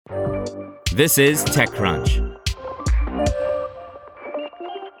This is TechCrunch.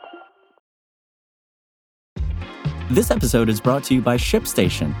 This episode is brought to you by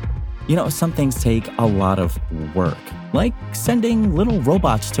ShipStation. You know, some things take a lot of work, like sending little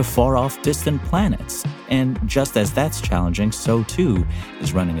robots to far-off distant planets. And just as that's challenging, so too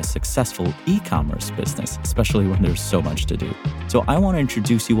is running a successful e-commerce business, especially when there's so much to do. So I want to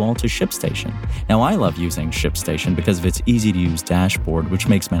introduce you all to ShipStation. Now, I love using ShipStation because of its easy-to-use dashboard, which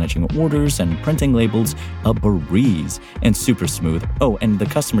makes managing orders and printing labels a breeze and super smooth. Oh, and the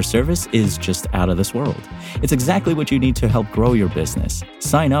customer service is just out of this world. It's exactly what you need to help grow your business.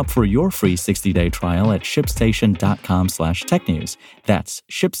 Sign up for your free 60-day trial at shipstation.com/technews. That's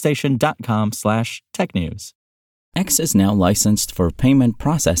shipstation.com/technews. X is now licensed for payment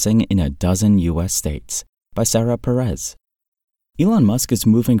processing in a dozen U.S. states. By Sarah Perez. Elon Musk is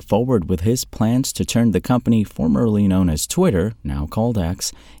moving forward with his plans to turn the company formerly known as Twitter, now called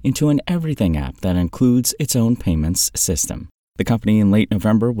X, into an everything app that includes its own payments system. The company in late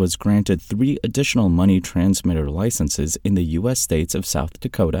November was granted 3 additional money transmitter licenses in the U.S. states of South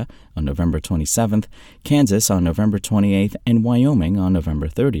Dakota on November 27th, Kansas on November 28th, and Wyoming on November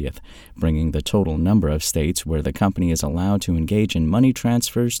 30th, bringing the total number of states where the company is allowed to engage in money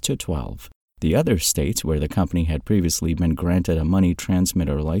transfers to 12. The other states where the company had previously been granted a money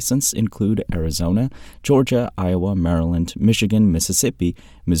transmitter license include Arizona, Georgia, Iowa, Maryland, Michigan, Mississippi,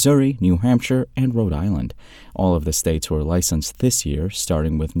 Missouri, New Hampshire, and Rhode Island. All of the states were licensed this year,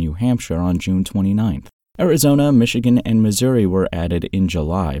 starting with New Hampshire on June 29th. Arizona, Michigan, and Missouri were added in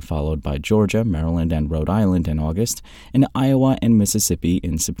July, followed by Georgia, Maryland, and Rhode Island in August, and Iowa and Mississippi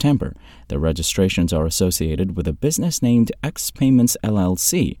in September. The registrations are associated with a business named X Payments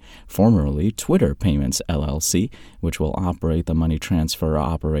LLC, formerly Twitter Payments LLC, which will operate the money transfer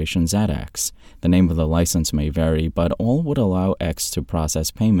operations at X. The name of the license may vary, but all would allow X to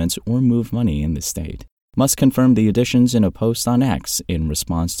process payments or move money in the state. Musk confirmed the additions in a post on X in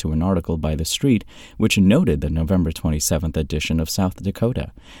response to an article by The Street, which noted the November 27th edition of South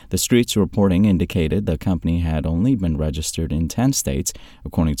Dakota. The Street's reporting indicated the company had only been registered in 10 states,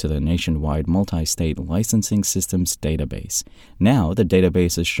 according to the nationwide multi-state licensing systems database. Now, the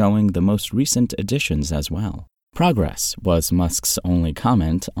database is showing the most recent additions as well. Progress was Musk's only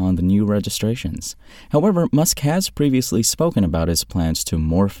comment on the new registrations. However, Musk has previously spoken about his plans to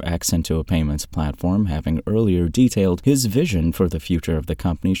morph X into a payments platform, having earlier detailed his vision for the future of the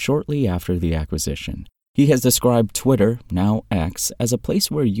company shortly after the acquisition. He has described Twitter, now X, as a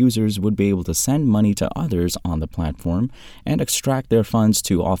place where users would be able to send money to others on the platform and extract their funds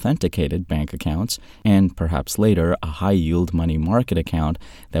to authenticated bank accounts, and perhaps later a high-yield money market account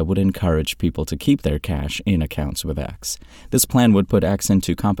that would encourage people to keep their cash in accounts with X. This plan would put X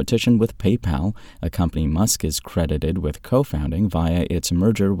into competition with PayPal, a company Musk is credited with co-founding via its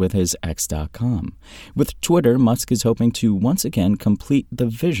merger with his X.com. With Twitter, Musk is hoping to once again complete the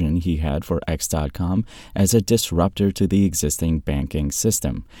vision he had for X.com as a disruptor to the existing banking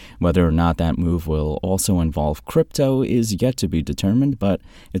system. Whether or not that move will also involve crypto is yet to be determined, but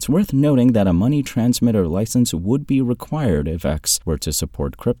it's worth noting that a money transmitter license would be required if X were to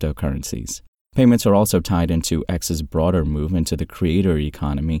support cryptocurrencies. Payments are also tied into X's broader move into the creator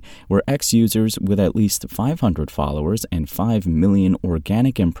economy, where X users with at least 500 followers and 5 million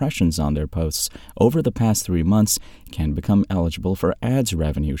organic impressions on their posts over the past 3 months can become eligible for ads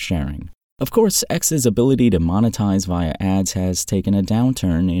revenue sharing. Of course, X's ability to monetize via ads has taken a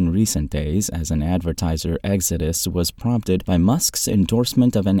downturn in recent days as an advertiser exodus was prompted by Musk's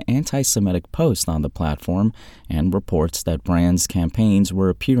endorsement of an anti-Semitic post on the platform and reports that brands' campaigns were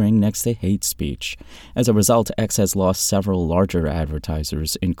appearing next to hate speech. As a result, X has lost several larger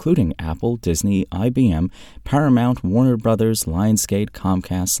advertisers, including Apple, Disney, IBM, Paramount, Warner Brothers, Lionsgate,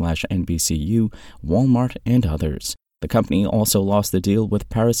 Comcast/NBCU, Walmart, and others. The company also lost the deal with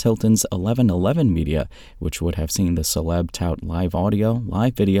Paris Hilton's 1111 Media, which would have seen the celeb tout live audio,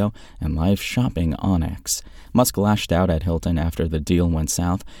 live video, and live shopping on X. Musk lashed out at Hilton after the deal went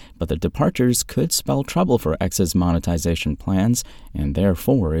south, but the departures could spell trouble for X's monetization plans and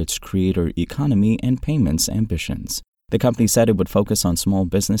therefore its creator economy and payments ambitions. The company said it would focus on small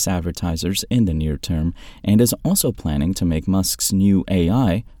business advertisers in the near term and is also planning to make Musk's new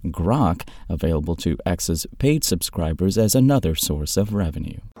AI, Grok, available to X's paid subscribers as another source of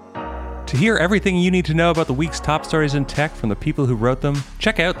revenue. To hear everything you need to know about the week's top stories in tech from the people who wrote them,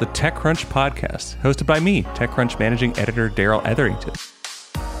 check out the TechCrunch podcast, hosted by me, TechCrunch managing editor Daryl Etherington.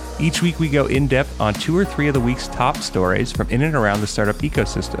 Each week we go in-depth on 2 or 3 of the week's top stories from in and around the startup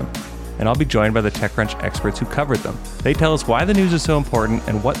ecosystem. and I'll be joined by the TechCrunch experts who covered them. They tell us why the news is so important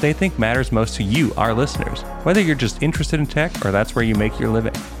and what they think matters most to you, our listeners, whether you're just interested in tech or that's where you make your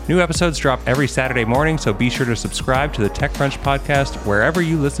living. New episodes drop every Saturday morning, so be sure to subscribe to the TechCrunch podcast wherever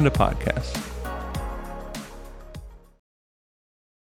you listen to podcasts.